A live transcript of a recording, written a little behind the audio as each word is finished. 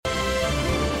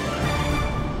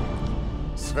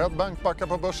Swedbank backar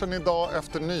på börsen idag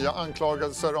efter nya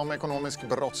anklagelser om ekonomisk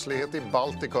brottslighet i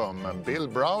Baltikum. Bill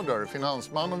Browder,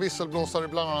 finansman och visselblåsare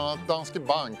bland annat Danske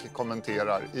Bank,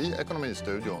 kommenterar i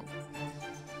Ekonomistudion.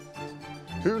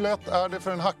 Hur lätt är det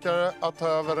för en hackare att ta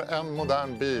över en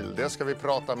modern bil? Det ska vi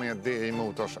prata med DI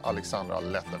Motors Alexandra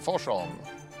Lettefors om.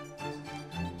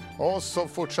 Och så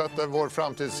fortsätter vår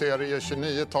framtidsserie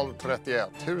 29-12-31.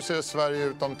 Hur ser Sverige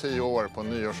ut om 10 år på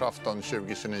nyårsafton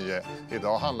 2029?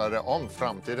 Idag handlar det om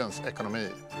framtidens ekonomi.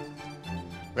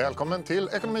 Välkommen till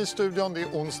Ekonomistudion. Det är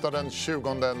onsdag den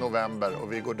 20 november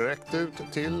och vi går direkt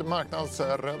ut till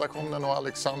marknadsredaktionen och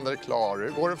Alexander klar.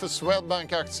 Hur går det för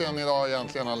Swedbank-aktien idag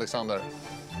egentligen, Alexander?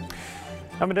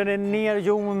 Ja, men den är ner,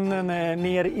 Jon,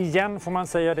 ner igen får man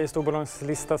säga. Det är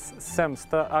Storbolagslistas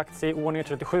sämsta aktie i år, ner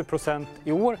 37%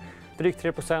 i år. Drygt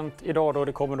 3% idag då.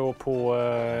 Det kommer då på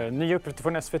nya uppgifter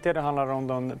från SVT. Det handlar om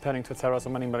de penningtvättshärvor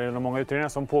som man inblandar i de många utredningar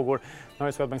som pågår. Nu har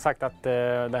ju Swedbank sagt att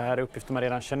det här är uppgifter man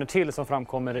redan känner till som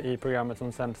framkommer i programmet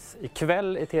som sänds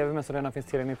ikväll i tv men som redan finns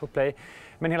tillgängligt på Play.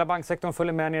 Men hela banksektorn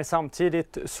följer med ner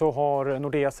samtidigt så har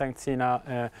Nordea sänkt sina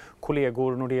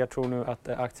kollegor. Nordea tror nu att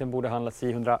aktien borde handlas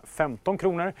i 115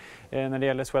 kronor. När det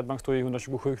gäller Swedbank står i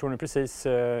 127 kronor precis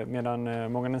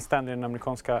medan Morgan Stanley, den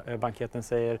amerikanska bankheten,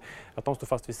 säger att de står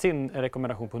fast vid sin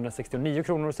rekommendation på 169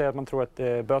 kronor och säger att man tror att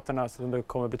böterna som de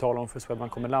kommer betala om för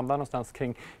Swedbank kommer landa någonstans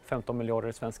kring 15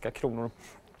 miljarder svenska kronor.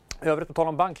 Övrigt på tal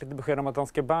om bank, lite besked om att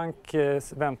Danske Bank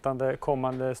väntande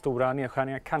kommande stora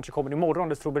nedskärningar kanske kommer imorgon.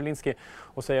 Det tror Berlinski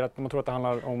och säger att man tror att det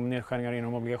handlar om nedskärningar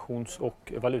inom obligations-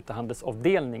 och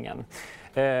valutahandelsavdelningen.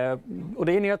 Och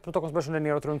det är neråt på Stockholmsbörsen, det är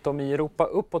neråt runt om i Europa.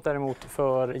 Uppåt däremot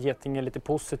för Getinge lite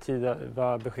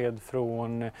positiva besked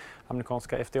från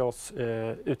amerikanska FDAs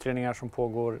utredningar som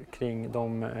pågår kring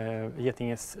de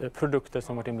Getinges produkter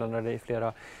som varit inblandade i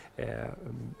flera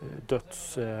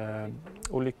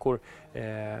dödsolyckor.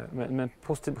 Men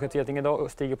positivt besked till Getinge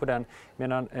idag stiger på den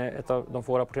medan ett av de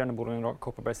få rapporterande bolagen idag,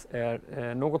 Kopparbergs,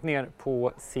 är något ner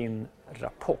på sin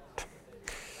rapport.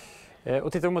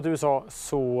 Och tittar vi mot USA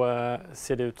så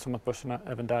ser det ut som att börserna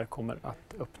även där kommer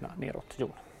att öppna neråt.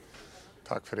 Jon.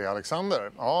 Tack för det,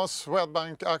 Alexander. Ja,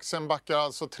 Swedbank-aktien backar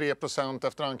alltså 3%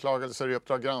 efter anklagelser i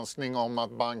Uppdrag granskning om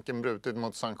att banken brutit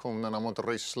mot sanktionerna mot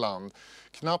Ryssland.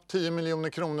 Knappt 10 miljoner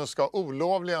kronor ska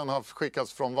olovligen ha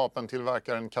skickats från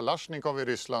vapentillverkaren Kalashnikov i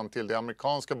Ryssland till det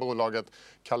amerikanska bolaget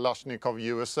Kalashnikov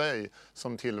USA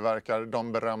som tillverkar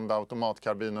de berömda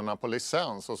automatkarbinerna på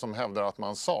licens och som hävdar att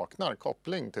man saknar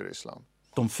koppling till Ryssland.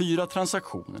 De 4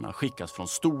 transaktionerna skickas från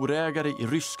storägare i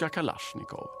ryska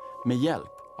Kalashnikov med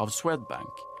hjälp av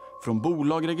Swedbank från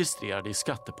bolag registrerade i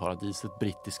skatteparadiset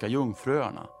Brittiska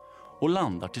Jungfruöarna och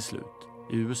landar till slut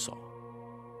i USA.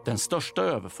 Den största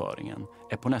överföringen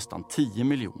är på nästan 10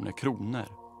 miljoner kronor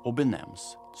och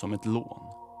benämns som ett lån.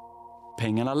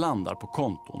 Pengarna landar på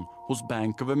konton hos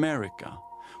Bank of America,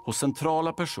 hos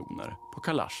centrala personer på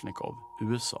Kalashnikov,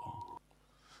 USA.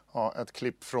 Ja, ett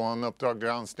klipp från Uppdrag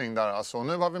granskning där alltså.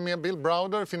 Nu har vi med Bill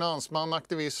Browder, finansman,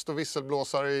 aktivist och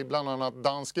visselblåsare i bland annat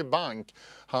Danske Bank.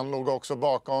 Han låg också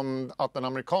bakom att den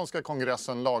amerikanska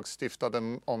kongressen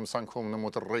lagstiftade om sanktioner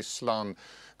mot Ryssland.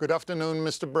 Good afternoon,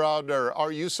 Mr. Browder.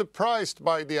 Are you surprised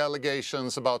by the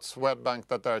allegations about Swedbank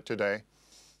that are today?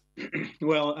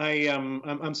 Well,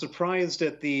 I'm surprised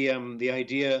at the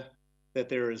idea that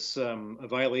there is a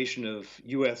violation of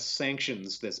U.S.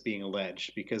 sanctions that's being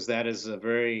alleged, because that is a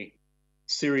very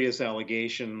serious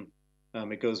allegation.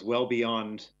 It goes well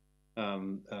beyond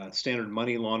standard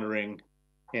money laundering,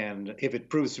 and if it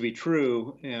proves to be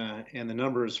true and the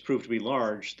numbers prove to be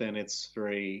large, then it's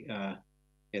very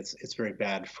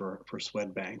bad for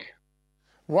Swedbank.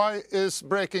 Why is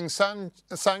breaking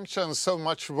sanctions so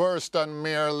much worse than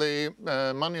merely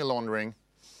money laundering?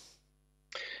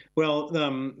 Well,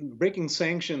 breaking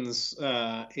sanctions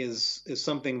is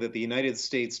something that the United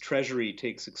States Treasury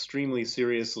takes extremely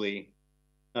seriously.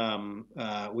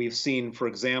 We've seen, for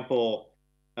example,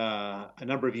 a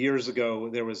number of years ago,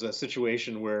 there was a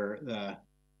situation where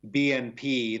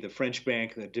BNP, the French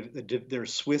bank, their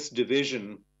Swiss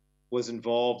division, was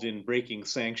involved in breaking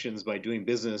sanctions by doing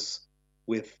business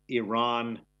with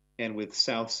Iran and with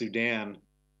South Sudan.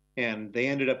 And they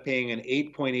ended up paying an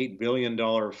 $8.8 billion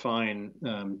fine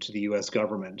to the U.S.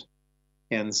 government.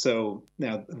 And so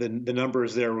now the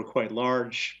numbers there were quite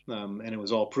large, and it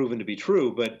was all proven to be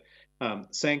true. But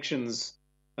sanctions,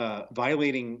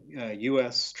 violating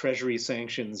U.S. Treasury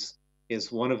sanctions,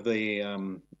 is one of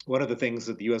the things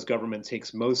that the U.S. government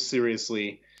takes most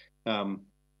seriously, and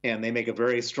they make a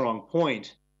very strong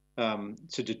point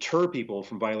to deter people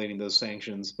from violating those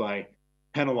sanctions by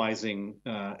penalizing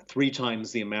 3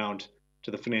 times the amount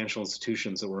to the financial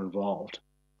institutions that were involved.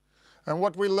 And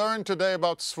what we learned today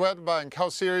about Swedbank, how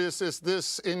serious is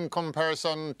this in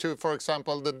comparison to, for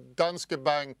example, the Danske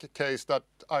Bank case that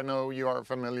I know you are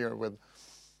familiar with?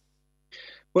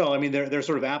 Well, I mean, they're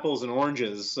sort of apples and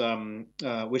oranges,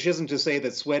 which isn't to say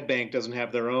that Swedbank doesn't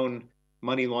have their own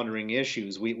money laundering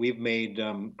issues. We've made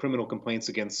criminal complaints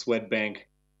against Swedbank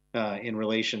in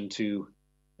relation to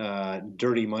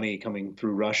dirty money coming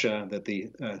through Russia that the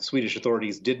Swedish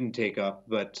authorities didn't take up,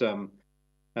 but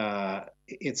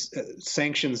it's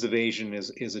sanctions evasion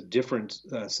is a different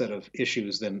set of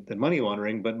issues than money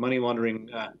laundering. But money laundering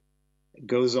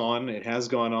goes on. It has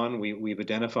gone on. We've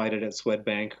identified it at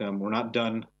Swedbank. We're not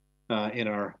done in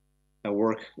our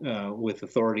work with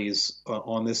authorities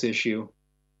on this issue,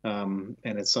 and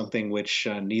it's something which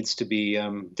needs to be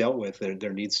dealt with.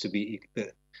 There needs to be.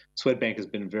 Swedbank has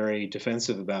been very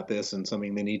defensive about this, and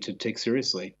something they need to take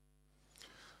seriously.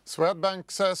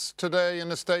 Swedbank says today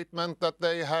in a statement that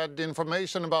they had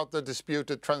information about the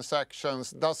disputed transactions.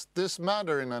 Does this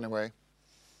matter in any way?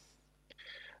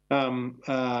 At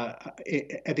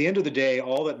the end of the day,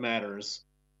 all that matters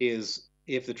is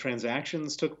if the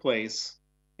transactions took place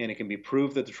and it can be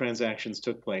proved that the transactions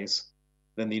took place,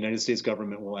 then the United States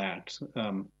government will act.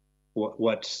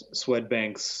 What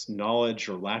Swedbank's knowledge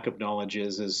or lack of knowledge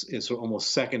is almost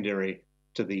secondary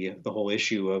to the whole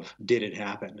issue of did it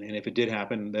happen, and if it did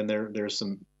happen, then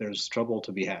there's trouble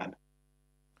to be had.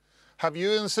 Have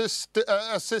you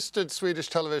assisted Swedish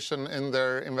television in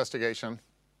their investigation?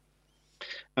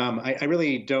 I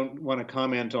really don't want to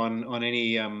comment on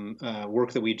any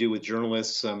work that we do with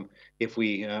journalists. If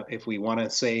we want to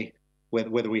say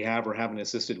whether we have or haven't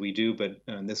assisted, we do, but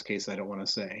in this case, I don't want to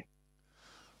say.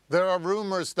 There are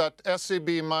rumors that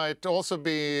SEB might also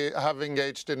have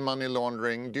engaged in money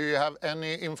laundering. Do you have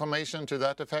any information to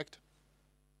that effect?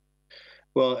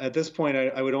 Well, at this point,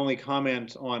 I would only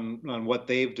comment on what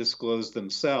they've disclosed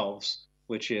themselves,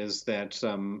 which is that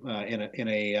in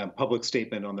a public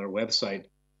statement on their website,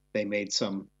 they made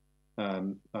some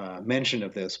mention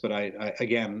of this. But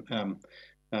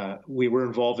we were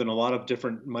involved in a lot of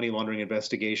different money laundering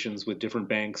investigations with different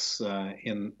banks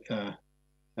in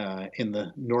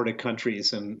the Nordic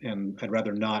countries, and I'd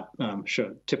rather not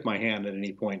tip my hand at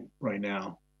any point right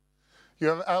now. You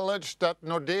have alleged that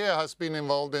Nordea has been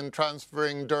involved in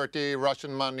transferring dirty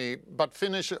Russian money, but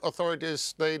Finnish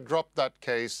authorities, they dropped that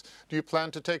case. Do you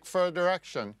plan to take further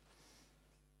action?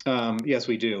 Yes,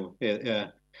 we do.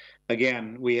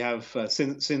 Again, we have,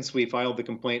 since we filed the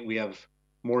complaint, we have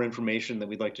more information that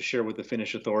we'd like to share with the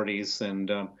Finnish authorities, and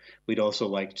we'd also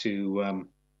like to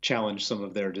challenge some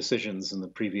of their decisions in the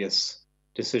previous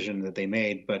decision that they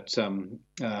made. But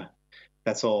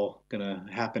that's all going to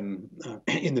happen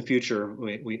in the future.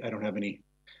 I don't have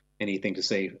anything to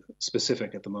say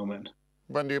specific at the moment.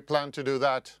 When do you plan to do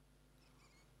that?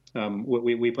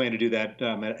 We plan to do that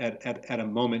at a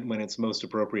moment when it's most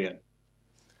appropriate.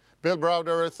 Bill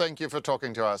Browder, thank you for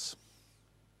talking to us.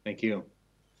 Thank you.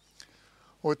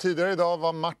 Och tidigare idag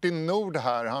var Martin Nord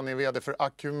här. Han är vd för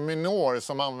Acuminor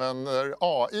som använder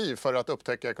AI för att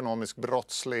upptäcka ekonomisk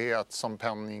brottslighet som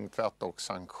penningtvätt och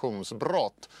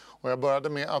sanktionsbrott. Och jag började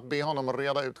med att be honom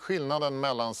reda ut skillnaden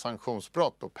mellan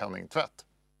sanktionsbrott och penningtvätt.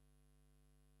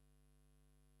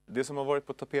 Det som har varit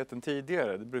på tapeten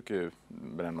tidigare, det brukar ju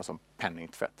benämnas som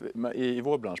penningtvätt. I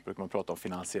vår bransch brukar man prata om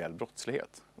finansiell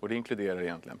brottslighet. Och det inkluderar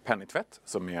egentligen penningtvätt,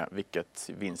 som är vilket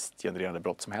vinstgenererande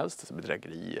brott som helst, alltså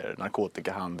bedrägerier,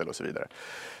 narkotikahandel och så vidare.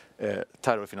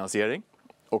 Terrorfinansiering,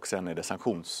 och sen är det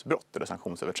sanktionsbrott eller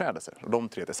sanktionsöverträdelser. Och de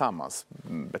tre tillsammans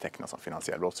betecknas som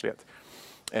finansiell brottslighet.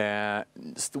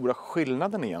 Stora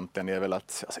skillnaden egentligen är väl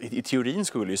att i teorin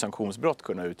skulle ju sanktionsbrott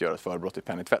kunna utgöra ett förbrott i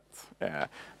penningtvätt. Men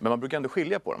man brukar ändå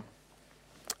skilja på dem.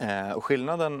 Och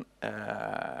skillnaden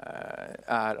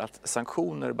är att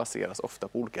sanktioner baseras ofta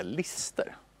på olika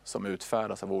listor som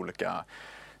utfärdas av olika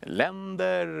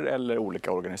länder eller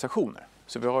olika organisationer.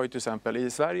 Så vi har ju till exempel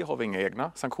i Sverige har vi inga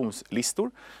egna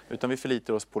sanktionslistor, utan vi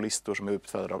förlitar oss på listor som är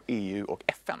utfärdade av EU och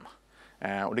FN.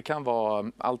 Och det kan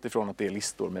vara allt ifrån att det är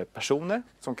listor med personer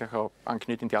som kanske har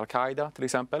anknytning till Al-Qaida till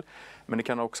exempel. Men det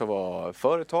kan också vara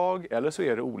företag, eller så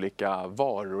är det olika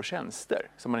varor och tjänster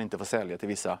som man inte får sälja till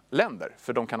vissa länder.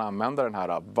 För de kan använda den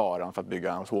här varan för att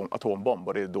bygga en atombomb,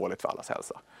 och det är dåligt för allas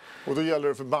hälsa. Och då gäller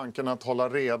det för bankerna att hålla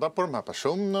reda på de här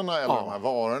personerna eller de här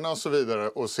varorna och så vidare,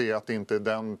 och se att inte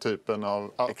den typen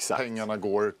av pengarna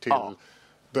går till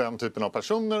den typen av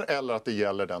personer eller att det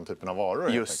gäller den typen av varor.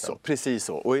 Just så, precis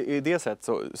så. Och i det sätt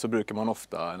så brukar man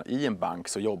ofta, i en bank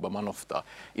så jobbar man ofta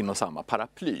inom samma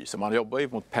paraply. Så man jobbar ju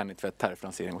mot penningtvätt,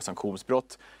 terrorfinansiering och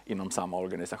sanktionsbrott inom samma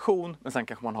organisation. Men sen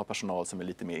kanske man har personal som är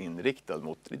lite mer inriktad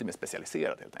mot, lite mer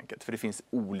specialiserad helt enkelt. För det finns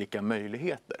olika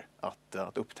möjligheter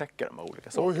att upptäcka de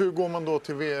olika sakerna. Och hur går man då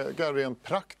till väga rent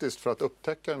praktiskt för att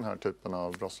upptäcka den här typen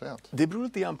av brottslighet? Det beror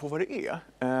lite grann på vad det är.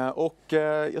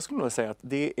 Jag skulle nog säga att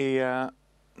det är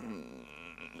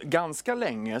ganska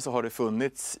länge så har det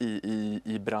funnits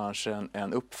i branschen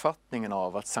en uppfattning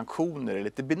av att sanktioner är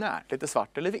lite binärt, lite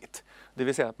svart eller vitt. Det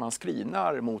vill säga att man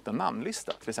screenar mot en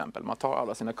namnlista till exempel. Man tar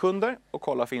alla sina kunder och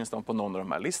kollar finns de på någon av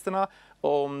de här listorna.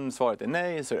 Om svaret är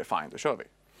nej så är det fine, då kör vi.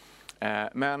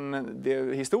 Men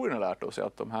det historien har lärt oss är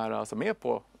att de här som är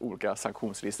på olika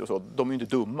sanktionslistor och så, de är ju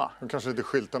inte dumma. De kanske inte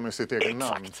skyltar med sitt eget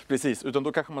namn. Precis, utan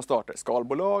då kanske man startar ett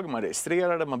skalbolag, man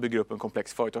registrerar det, man bygger upp en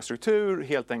komplex företagsstruktur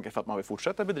helt enkelt för att man vill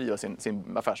fortsätta bedriva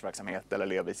sin affärsverksamhet eller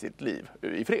leva i sitt liv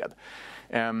i fred.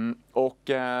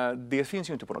 Det finns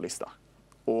ju inte på någon lista.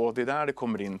 Och det är där det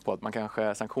kommer in på att man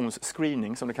kanske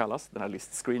sanktionsscreening som det kallas, den här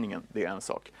listscreeningen, det är en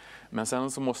sak. Men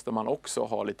sen så måste man också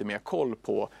ha lite mer koll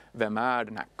på vem är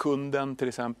den här kunden till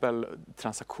exempel,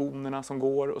 transaktionerna som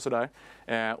går och sådär.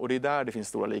 Och det är där det finns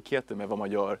stora likheter med vad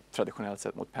man gör traditionellt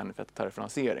sett mot penningtvätt och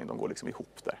terrorfinansiering, de går liksom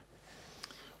ihop där.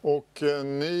 Och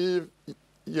ni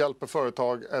hjälper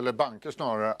företag, eller banker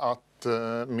snarare, att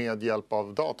med hjälp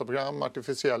av dataprogram,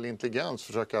 artificiell intelligens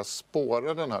försöka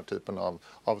spåra den här typen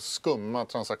av skumma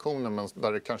transaktioner men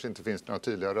där det kanske inte finns några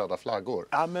tydliga röda flaggor.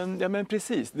 Ja men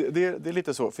precis, det är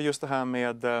lite så. För just det här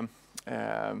med,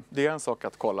 det är en sak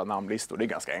att kolla namnlistor, det är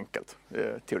ganska enkelt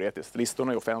teoretiskt.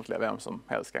 Listorna är offentliga, vem som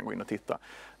helst kan gå in och titta.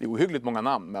 Det är ohyggligt många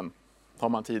namn men har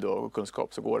man tid och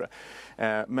kunskap så går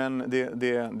det. Men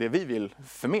det vi vill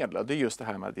förmedla det är just det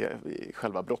här med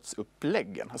själva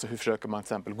brottsuppläggen. Alltså hur försöker man till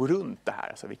exempel gå runt det här?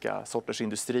 Alltså vilka sorters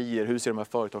industrier, hur ser de här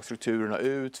företagsstrukturerna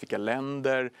ut? Vilka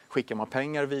länder skickar man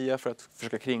pengar via för att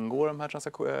försöka kringgå de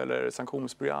här eller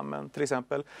sanktionsprogrammen till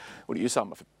exempel? Och det är ju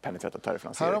samma för penningtvätt och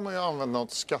terrorfinansiering. Här har man ju använt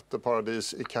något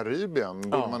skatteparadis i Karibien.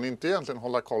 Borde man inte egentligen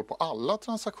hålla koll på alla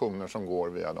transaktioner som går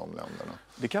via de länderna?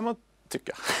 Det kan man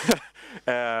tycka.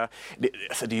 Det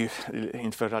är ju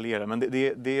inte för att raljera, men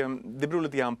det beror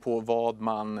lite grann på vad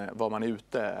man är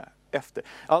ute efter.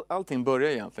 Allting börjar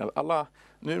egentligen,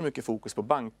 nu är det mycket fokus på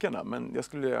bankerna, men jag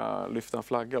skulle vilja lyfta en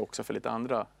flagga också för lite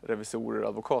andra revisorer och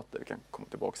advokater. Vi kan komma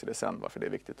tillbaka till det sen, varför det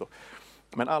är viktigt då.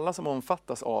 Men alla som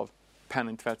omfattas av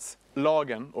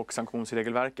penningtvättslagen och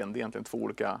sanktionsregelverken, det är egentligen 2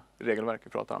 olika regelverk vi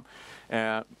pratar om,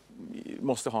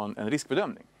 måste ha en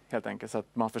riskbedömning. Helt enkelt så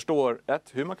att man förstår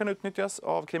hur man kan utnyttjas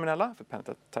av kriminella för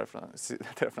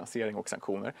terrorfinansiering och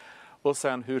sanktioner. Och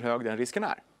sen hur hög den risken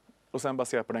är. Och sen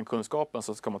baserat på den kunskapen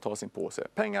så ska man ta sin påse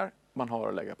pengar man har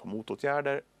att lägga på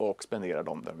motåtgärder och spendera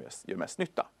dem där de gör mest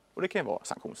nytta. Och det kan vara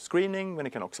sanktionsscreening men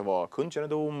det kan också vara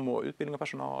kundkännedom och utbildning av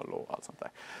personal och allt sånt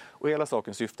där. Och hela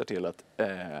saken syftar till att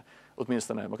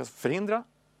åtminstone man kan förhindra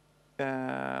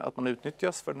att man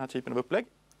utnyttjas för den här typen av upplägg.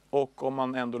 Och om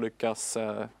man ändå lyckas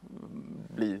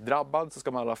bli drabbad så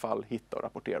ska man i alla fall hitta och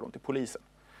rapportera dem till polisen.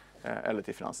 Eller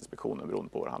till Finansinspektionen beroende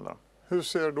på vad det handlar om. Hur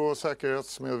ser då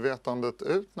säkerhetsmedvetandet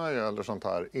ut när det gäller sånt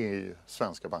här i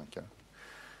svenska banker?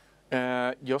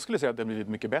 Jag skulle säga att det har blivit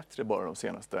mycket bättre bara de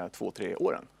senaste 2-3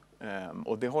 åren.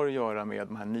 Och det har att göra med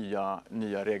de här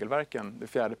nya regelverken. Det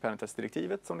 4:e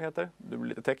penningtvättsdirektivet som det heter. Det blir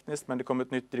lite tekniskt men det kom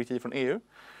ett nytt direktiv från EU.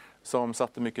 Som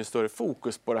satte mycket större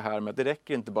fokus på det här med att det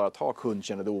räcker inte bara att ha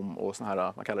kundkännedom och sån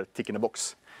här, man kallar det tick in the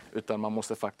box. Utan man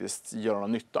måste faktiskt göra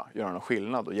någon nytta, göra någon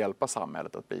skillnad och hjälpa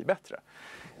samhället att bli bättre.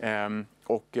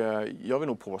 Jag vill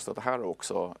nog påstå att det här har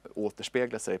också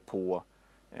återspeglat sig på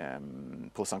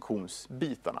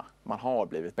sanktionsbitarna. Man har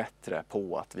blivit bättre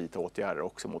på att vidta åtgärder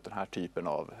också mot den här typen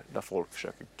av, där folk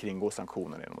försöker kringgå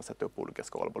sanktioner genom att sätta upp olika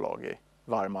skalbolag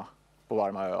på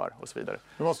varma öar och så vidare.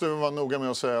 Nu måste vi vara noga med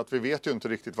att säga att vi vet ju inte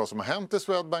riktigt vad som har hänt i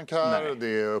Swedbank här. Nej.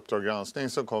 Det är Uppdrag granskning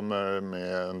som kommer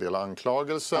med en del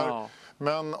anklagelser. Ja.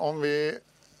 Men om vi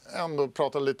ändå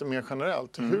pratar lite mer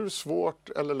generellt. Hur svårt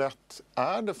eller lätt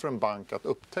är det för en bank att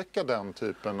upptäcka den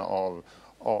typen av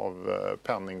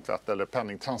penningtvätt eller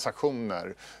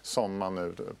penningtransaktioner som man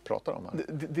nu pratar om här?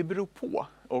 Det beror på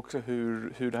också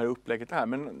hur det här upplägget är.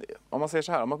 Men om man säger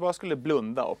så här, om man bara skulle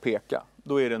blunda och peka,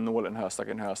 då är det en nål, en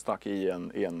höstack i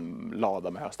en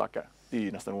lada med höstackar. Det är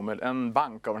ju nästan omöjligt. En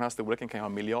bank av den här storleken kan ju ha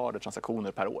miljarder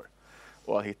transaktioner per år.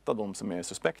 Och att hitta de som är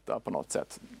suspekta på något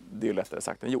sätt, det är lättare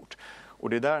sagt än gjort. Och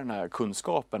det är där den här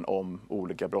kunskapen om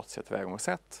olika brottsliga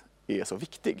tillvägagångssätt är så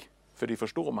viktig. För det är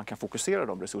först då man kan fokusera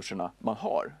de resurserna man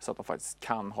har så att man faktiskt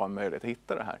kan ha en möjlighet att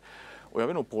hitta det här. Och jag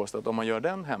vill nog påstå att om man gör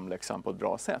den hemläxan på ett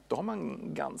bra sätt, då har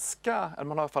man man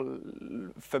har i alla fall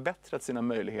förbättrat sina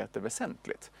möjligheter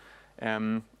väsentligt.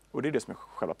 Och det är det som är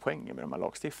själva poängen med de här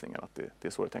lagstiftningarna, att det är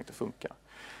så det är tänkt att funka.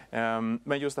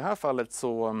 Men just det här fallet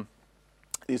så,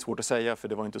 det är svårt att säga för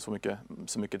det var inte så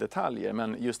mycket detaljer,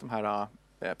 men just de här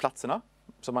platserna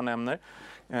som man nämner.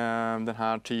 Den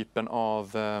här typen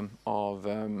av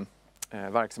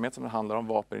verksamhet som det handlar om,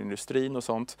 vapenindustrin och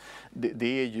sånt,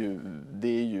 det är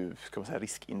ju ska man säga,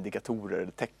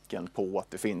 riskindikatorer, tecken på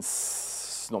att det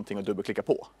finns någonting att dubbelklicka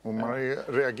på. Och man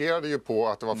reagerade ju på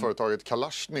att det var företaget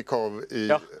Kalashnikov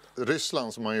i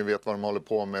Ryssland, som man ju vet vad de håller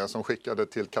på med, som skickade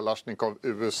till Kalashnikov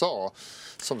USA,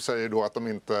 som säger då att de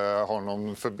inte har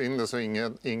någon förbindelse och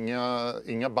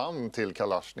inga band till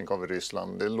Kalashnikov i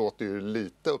Ryssland. Det låter ju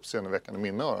lite uppseendeväckande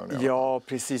i mina öron. Ja,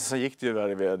 precis. Så gick det ju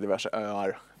där diverse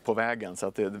öar på vägen, så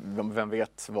att vem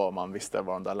vet vad man visste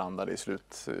var de där landade i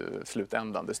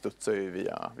slutändan. Det studsar ju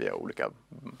via olika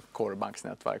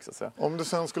core-banksnätverk, så att säga. Om det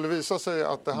sen skulle visa sig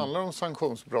att det handlar om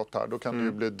sanktionsbrott här, då kan det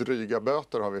ju bli dryga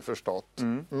böter, har vi förstått.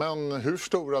 Men hur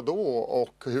stora då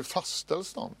och hur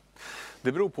fastställs de?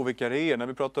 Det beror på vilka det är. När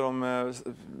vi pratar om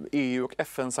EU- och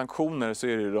FN-sanktioner så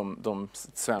är det de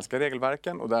svenska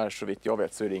regelverken, och där så vitt jag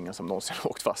vet så är det ingen som någonsin har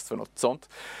åkt fast för något sånt.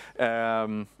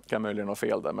 Kan möjligen ha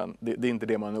fel där, men det är inte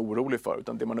det man är orolig för,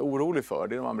 utan det man är orolig för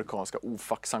det är de amerikanska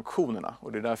OFAC-sanktionerna,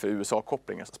 och det är därför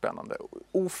USA-kopplingen är så spännande.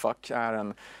 OFAC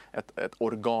är ett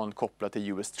organ kopplat till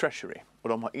US Treasury, och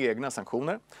de har egna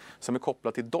sanktioner som är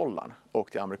kopplade till dollarn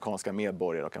och till amerikanska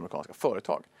medborgare och amerikanska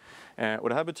företag. Och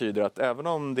det här betyder att även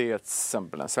om det är till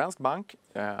exempel en svensk bank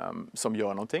som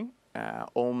gör någonting,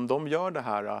 om de gör det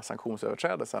här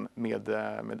sanktionsöverträdelsen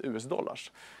med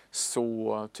US-dollars,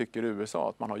 så tycker USA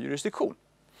att man har jurisdiktion.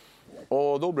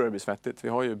 Och då börjar det bli svettigt. Vi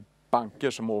har ju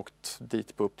banker som åkt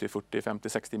dit på upp till 40, 50,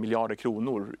 60 miljarder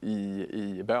kronor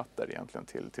i böter egentligen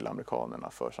till amerikanerna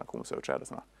för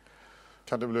sanktionsöverträdelserna.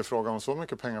 Kan det bli fråga om så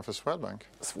mycket pengar för Swedbank?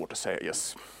 Svårt att säga.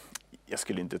 Jag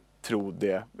skulle inte tro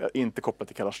det. Inte kopplat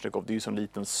till Kalashnikov. Det är ju en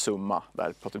liten summa.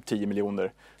 Där pratar vi 10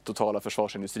 miljoner. Totala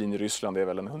försvarsindustrin i Ryssland är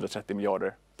väl 130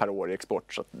 miljarder per år i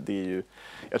export. Så att det är ju,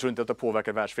 jag tror inte att det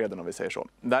påverkar världsfreden, om vi säger så.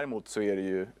 Däremot så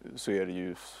är det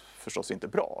ju förstås inte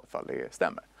bra ifall det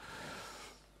stämmer.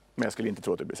 Men jag skulle inte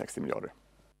tro att det blir 60 miljarder.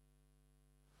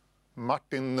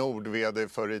 Martin Nord, vd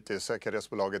för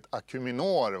IT-säkerhetsbolaget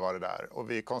Acuminor, var det där.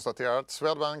 Och vi konstaterar att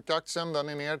Swedbank-aktien den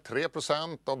är ner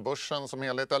 3% och börsen som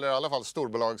helhet, eller i alla fall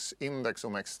storbolagsindex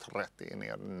OMX30 är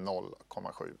ner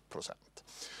 0,7%.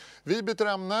 Vi byter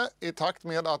ämne. I takt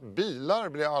med att bilar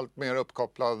blir allt mer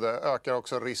uppkopplade ökar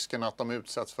också risken att de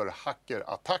utsätts för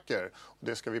hackerattacker. Och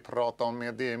det ska vi prata om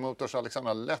med DI Motors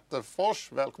Alexandra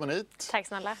Letterfors. Välkommen hit. Tack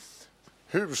snälla.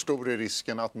 Hur stor är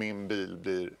risken att min bil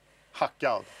blir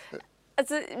hackad?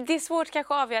 Alltså, det är svårt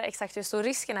kanske att avgöra exakt hur stor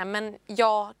risken är, men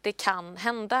ja, det kan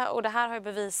hända. Och det här har ju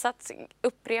bevisats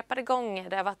upprepade gånger.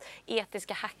 Det har varit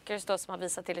etiska hackers då, som har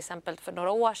visat till exempel för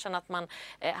några år sedan att man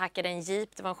hackade en jeep.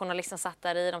 Det var en journalist som satt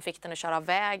där i, de fick den att köra av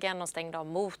vägen, de stängde av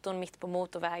motorn mitt på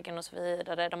motorvägen och så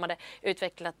vidare. De hade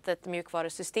utvecklat ett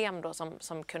mjukvarusystem då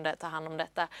som kunde ta hand om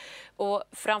detta. Och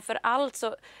framför allt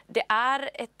så det är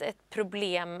ett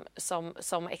problem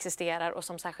som existerar och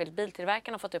som särskilt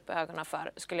biltillverkarna har fått upp ögonen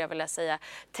för, skulle jag vilja säga.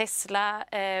 Tesla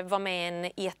var med i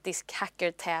en etisk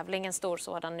hackertävling, en stor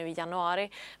sådan nu i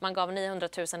januari. Man gav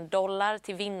 $900,000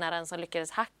 till vinnaren som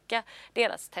lyckades hacka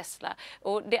deras Tesla.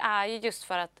 Och det är ju just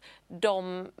för att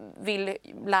de vill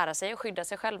lära sig och skydda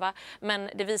sig själva. Men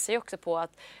det visar ju också på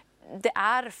att det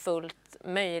är fullt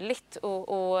möjligt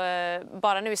och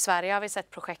bara nu i Sverige har vi sett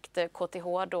projekt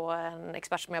KTH då, en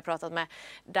expert som jag har pratat med,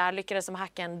 där lyckades de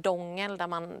hacka en dongel där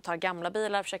man tar gamla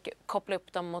bilar, försöker koppla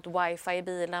upp dem mot wifi i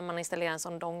bilen, man installerar en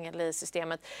sån dongel i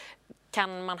systemet.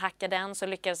 Kan man hacka den så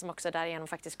lyckades de också därigenom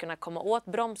faktiskt kunna komma åt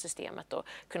bromssystemet och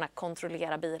kunna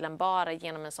kontrollera bilen bara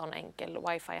genom en sån enkel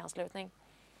wifi-anslutning.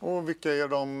 Och vilka är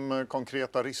de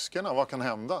konkreta riskerna? Vad kan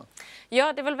hända?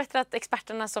 Ja, det är väl bättre att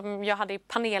experterna som jag hade i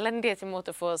panelen DI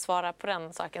Motor får svara på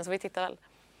den saken, så vi tittar väl.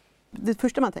 Det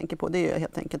första man tänker på det är ju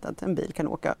helt enkelt att en bil kan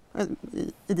åka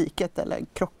i diket eller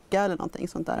krocka eller någonting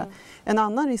sånt där. Mm. En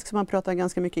annan risk som man pratar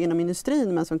ganska mycket inom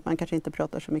industrin men som man kanske inte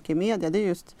pratar så mycket i media, det är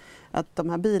just att de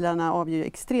här bilarna avger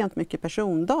extremt mycket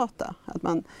persondata. Att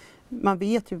man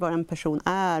vet ju vad en person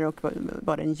är och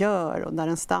vad den gör och där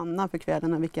den stannar för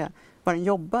kvällen och var den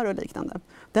jobbar och liknande.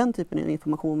 Den typen av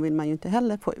information vill man ju inte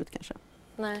heller få ut kanske.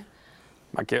 Nej.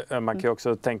 Man kan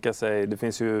också tänka sig, det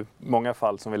finns ju många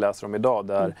fall som vi läser om idag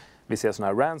där vi ser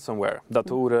sådana här ransomware.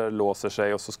 Datorer låser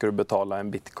sig och så ska du betala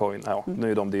en bitcoin,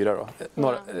 nu är de dyra då,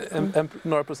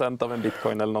 några procent av en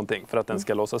bitcoin eller någonting för att den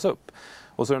ska låsas upp.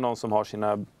 Och så är det någon som har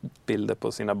sina bilder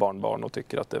på sina barnbarn och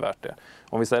tycker att det är värt det.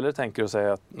 Om vi istället tänker och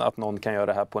säger att någon kan göra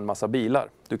det här på en massa bilar.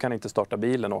 Du kan inte starta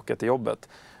bilen och åka till jobbet.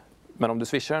 Men om du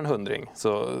swishar en 100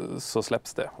 så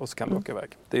släpps det och så kan du åka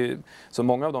iväg. Så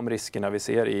många av de riskerna vi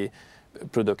ser i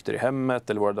produkter i hemmet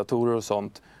eller våra datorer och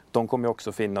sånt, de kommer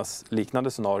också finnas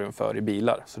liknande scenarion för i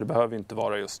bilar. Så det behöver inte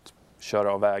vara just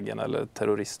köra av vägen eller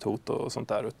terroristhot och sånt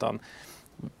där, utan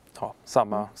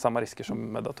samma risker som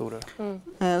med datorer.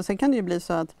 Och sen kan det ju bli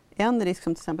så att en risk,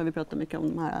 som till exempel vi pratar mycket om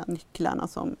de här nycklarna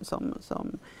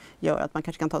som gör att man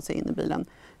kanske kan ta sig in i bilen.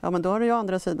 Ja, men då har du ju å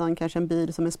andra sidan kanske en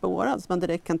bil som är spårad så man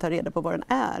direkt kan ta reda på var den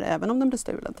är, även om den blir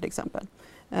stulen till exempel.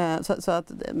 Så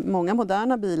att många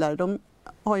moderna bilar, de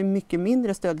har ju mycket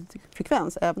mindre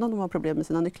stödfrekvens även om de har problem med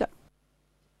sina nycklar.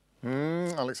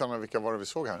 Alexandra, vilka var det vi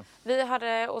såg här? Vi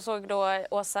hade och såg då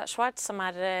Åsa Schwartz som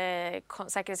är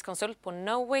säkerhetskonsult på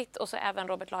Knowit och så även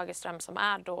Robert Lagerström som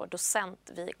är då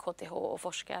docent vid KTH och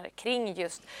forskar kring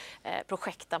just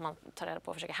projekt där man tar reda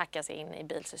på att försöka hacka sig in i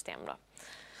bilsystem. Då.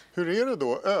 Hur är det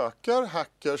då? Ökar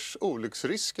hackers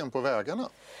olycksrisken på vägarna?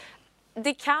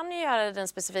 Det kan ju göra i den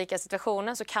specifika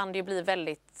situationen, så kan det ju bli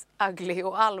väldigt ugly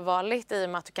och allvarligt i och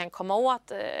med att du kan komma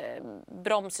åt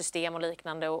bromssystem och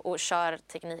liknande och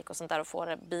körteknik och sånt där och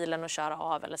få bilen att köra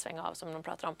av eller svänga av som de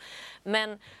pratar om.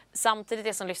 Men samtidigt,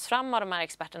 det som lyfts fram av de här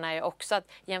experterna är ju också att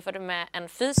jämför du med en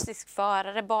fysisk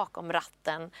förare bakom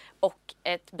ratten och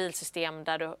ett bilsystem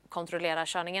där du kontrollerar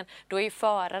körningen, då är ju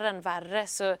föraren värre.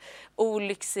 Så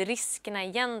olycksriskerna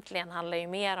egentligen handlar ju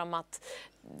mer om att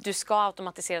du ska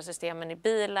automatisera systemen i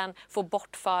bilen, få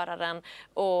bort föraren,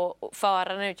 och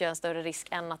föraren utgör en större risk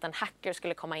än att en hacker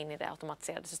skulle komma in i det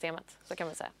automatiserade systemet. Så kan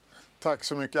man säga. Tack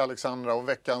så mycket Alexandra, och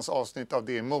veckans avsnitt av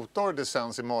DI Motor det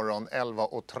sänds imorgon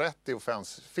 11.30 och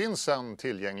finns sen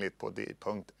tillgängligt på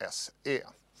di.se.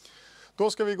 Då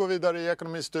ska vi gå vidare i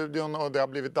Ekonomistudion och det har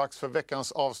blivit dags för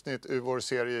veckans avsnitt ur vår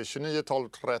serie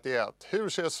 291231. Hur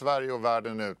ser Sverige och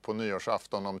världen ut på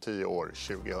nyårsafton om 10 år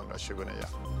 2029?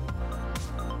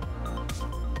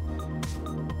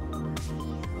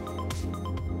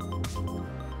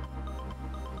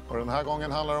 Och den här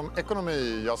gången handlar det om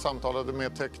ekonomi. Jag samtalade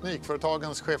med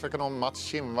Teknikföretagens chefekonom Mats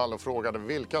Kinnvall och frågade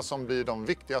vilka som blir de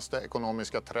viktigaste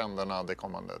ekonomiska trenderna det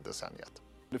kommande decenniet.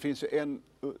 Det finns ju en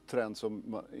trend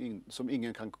som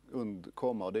ingen kan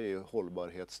undkomma, och det är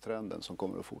hållbarhetstrenden som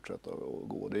kommer att fortsätta att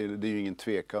gå. Det är ju ingen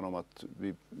tvekan om att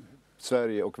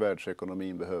Sverige och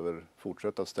världsekonomin behöver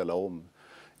fortsätta att ställa om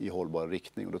i hållbar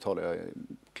riktning, och då talar jag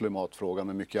klimatfrågan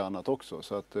men mycket annat också.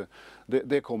 Så att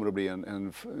det kommer att bli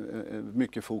en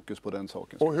mycket fokus på den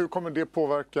saken. Och hur kommer det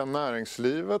påverka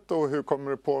näringslivet och hur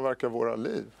kommer det påverka våra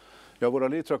liv? Ja, våra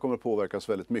liv tror jag kommer att påverkas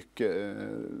väldigt mycket.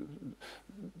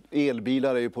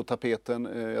 Elbilar är ju på tapeten.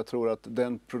 Jag tror att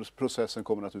den processen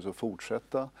kommer naturligtvis att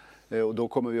fortsätta. Och då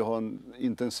kommer vi att ha en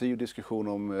intensiv diskussion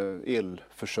om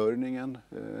elförsörjningen.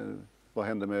 Vad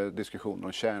händer med diskussionen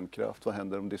om kärnkraft? Vad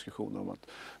händer om diskussionen om att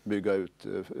bygga ut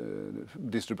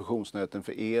distributionsnäten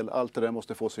för el? Allt det där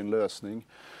måste få sin lösning.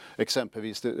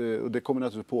 Exempelvis, och det kommer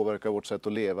naturligtvis påverka vårt sätt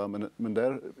att leva, men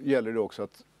där gäller det också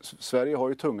att Sverige har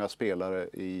ju tunga spelare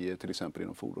till exempel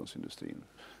inom fordonsindustrin.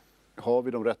 Har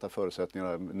vi de rätta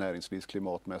förutsättningarna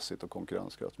näringslivsklimatmässigt och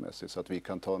konkurrenskraftmässigt så att vi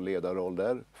kan ta en ledarroll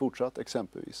där fortsatt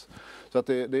exempelvis. Så att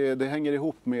det hänger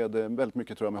ihop med väldigt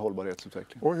mycket tror jag med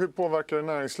hållbarhetsutveckling. Och hur påverkar det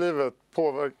näringslivet?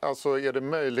 Alltså är det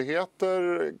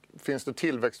möjligheter, finns det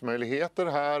tillväxtmöjligheter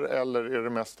här eller är det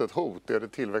mest ett hot? Är det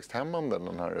tillväxthämmande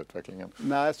den här utvecklingen?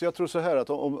 Nej, så jag tror så här att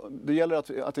det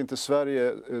gäller att inte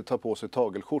Sverige tar på sig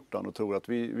tagelskjortan och tror att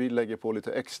vi lägger på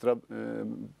lite extra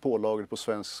pålagor på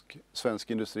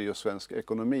svensk industri och svensk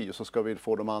ekonomi och så ska vi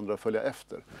få de andra att följa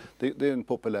efter. Det är en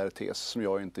populär tes som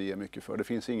jag inte ger mycket för. Det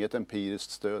finns inget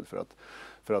empiriskt stöd för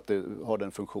att det har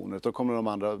den funktionen. Då kommer de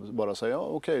andra bara säga, ja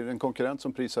okej, en konkurrent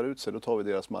som prisar ut sig, då tar vi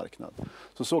deras marknad.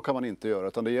 Så kan man inte göra,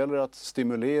 utan det gäller att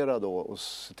stimulera då och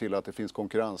se till att det finns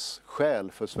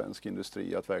konkurrensskäl för svensk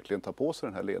industri att verkligen ta på sig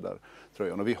den här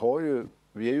ledartröjan. Och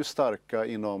vi är ju starka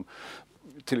inom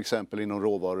till exempel inom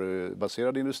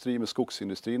råvarubaserad industri med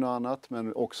skogsindustrin och annat,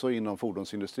 men också inom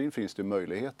fordonsindustrin finns det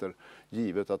möjligheter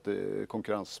givet att det är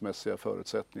konkurrensmässiga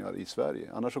förutsättningar i Sverige.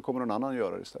 Annars så kommer någon annan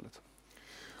göra det istället.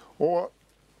 Och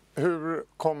hur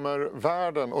kommer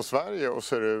världen och Sverige att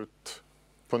se ut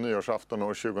på nyårsafton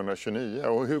år 2029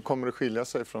 och hur kommer det skilja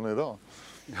sig från idag?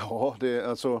 Ja,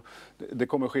 det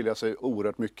kommer skilja sig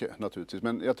oerhört mycket naturligtvis,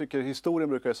 men jag tycker historien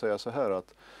brukar säga så här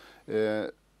att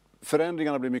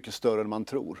förändringarna blir mycket större än man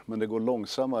tror, men det går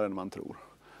långsammare än man tror.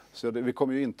 Så vi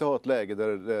kommer ju inte ha ett läge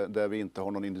där vi inte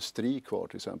har någon industri kvar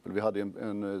till exempel. Vi hade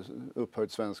en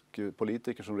upphöjd svensk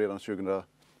politiker som redan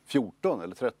 2014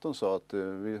 eller 2013 sa att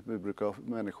vi brukar ha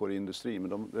människor i industrin,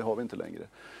 men det har vi inte längre.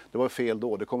 Det var fel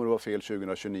då, det kommer att vara fel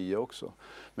 2029 också.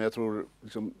 Men jag tror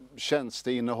liksom,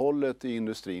 tjänsteinnehållet i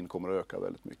industrin kommer att öka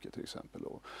väldigt mycket till exempel.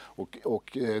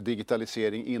 Och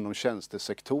digitalisering inom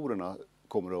tjänstesektorerna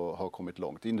kommer att ha kommit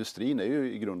långt. Industrin är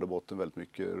ju i grund och botten väldigt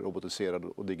mycket robotiserad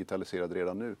och digitaliserad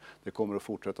redan nu. Det kommer att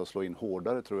fortsätta slå in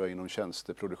hårdare tror jag inom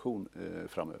tjänsteproduktion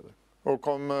framöver. Och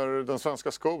kommer den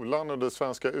svenska skolan och det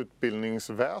svenska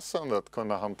utbildningsväsendet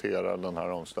kunna hantera den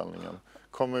här omställningen?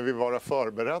 Kommer vi vara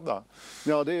förberedda?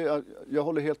 Ja, jag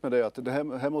håller helt med dig att det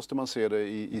här måste man se det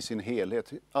i sin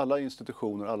helhet. Alla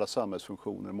institutioner, alla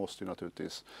samhällsfunktioner måste ju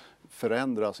naturligtvis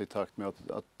förändras i takt med att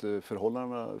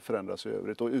förhållandena förändras i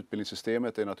övrigt. Och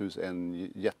utbildningssystemet är naturligtvis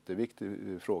en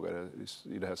jätteviktig fråga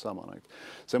i det här sammanhanget.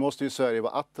 Sen måste ju Sverige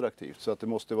vara attraktivt, så att det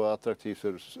måste vara attraktivt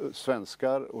för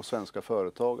svenskar och svenska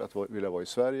företag att vilja vara i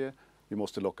Sverige. Vi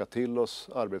måste locka till oss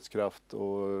arbetskraft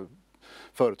och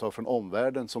företag från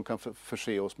omvärlden som kan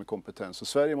förse oss med kompetens. Så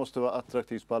Sverige måste vara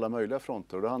attraktivt på alla möjliga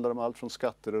fronter. Och det handlar om allt från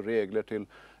skatter och regler till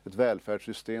ett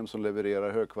välfärdssystem som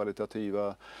levererar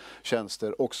högkvalitativa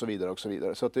tjänster och så vidare. Och så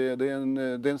vidare. Så att det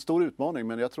är en stor utmaning,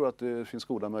 men jag tror att det finns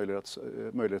goda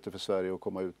möjligheter för Sverige att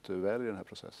komma ut väl i den här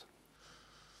processen.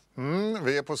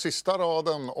 Vi är på sista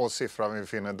raden och siffran vi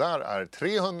finner där är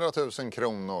 300 000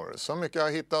 kronor. Så mycket har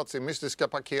hittats i mystiska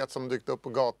paket som dykt upp på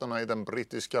gatorna i den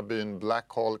brittiska byn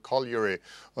Blackhall Colliery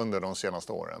under de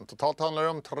senaste åren. Totalt handlar det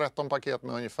om 13 paket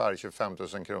med ungefär 25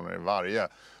 000 kronor i varje.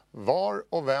 Var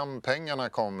och vem pengarna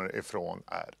kommer ifrån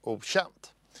är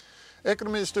okänt.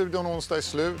 Ekonomistudion onsdag är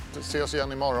slut. Ses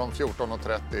igen imorgon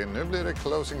 14.30. Nu blir det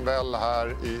closing bell här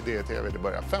i DTV. Det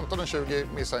börjar 15.20.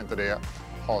 Missa inte det.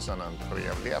 Ha sedan en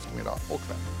trevlig eftermiddag och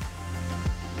kväll.